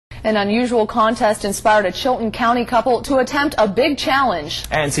An unusual contest inspired a Chilton County couple to attempt a big challenge.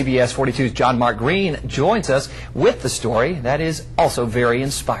 And CBS 42's John Mark Green joins us with the story that is also very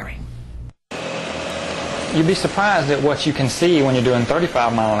inspiring. You'd be surprised at what you can see when you're doing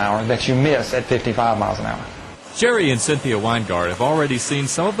 35 miles an hour that you miss at 55 miles an hour. Jerry and Cynthia Weingart have already seen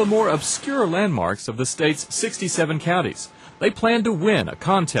some of the more obscure landmarks of the state's 67 counties. They plan to win a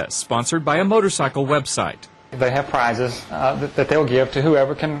contest sponsored by a motorcycle website. They have prizes that they'll give to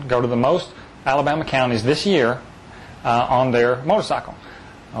whoever can go to the most Alabama counties this year on their motorcycle.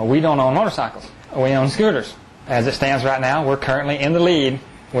 We don't own motorcycles. We own scooters. As it stands right now, we're currently in the lead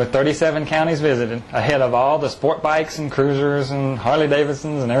with 37 counties visited, ahead of all the sport bikes and cruisers and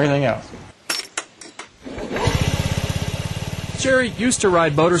Harley-Davidsons and everything else. Jerry used to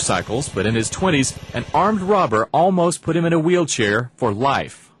ride motorcycles, but in his 20s, an armed robber almost put him in a wheelchair for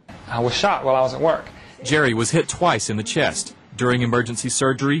life. I was shot while I was at work. Jerry was hit twice in the chest. During emergency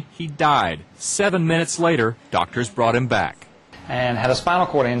surgery, he died. 7 minutes later, doctors brought him back. And had a spinal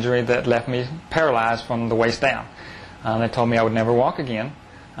cord injury that left me paralyzed from the waist down. They told me I would never walk again.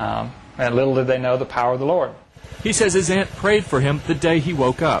 And little did they know the power of the Lord. He says his aunt prayed for him the day he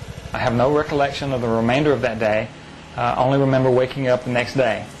woke up. I have no recollection of the remainder of that day. Only remember waking up the next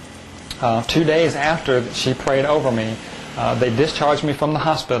day. 2 days after she prayed over me, they discharged me from the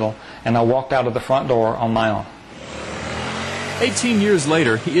hospital, and I walked out of the front door on my own. 18 years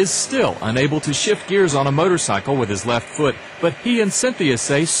later, he is still unable to shift gears on a motorcycle with his left foot, but he and Cynthia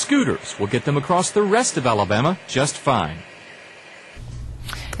say scooters will get them across the rest of Alabama just fine.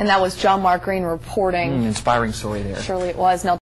 And that was John Mark Green reporting. Inspiring story there. Surely it was. Now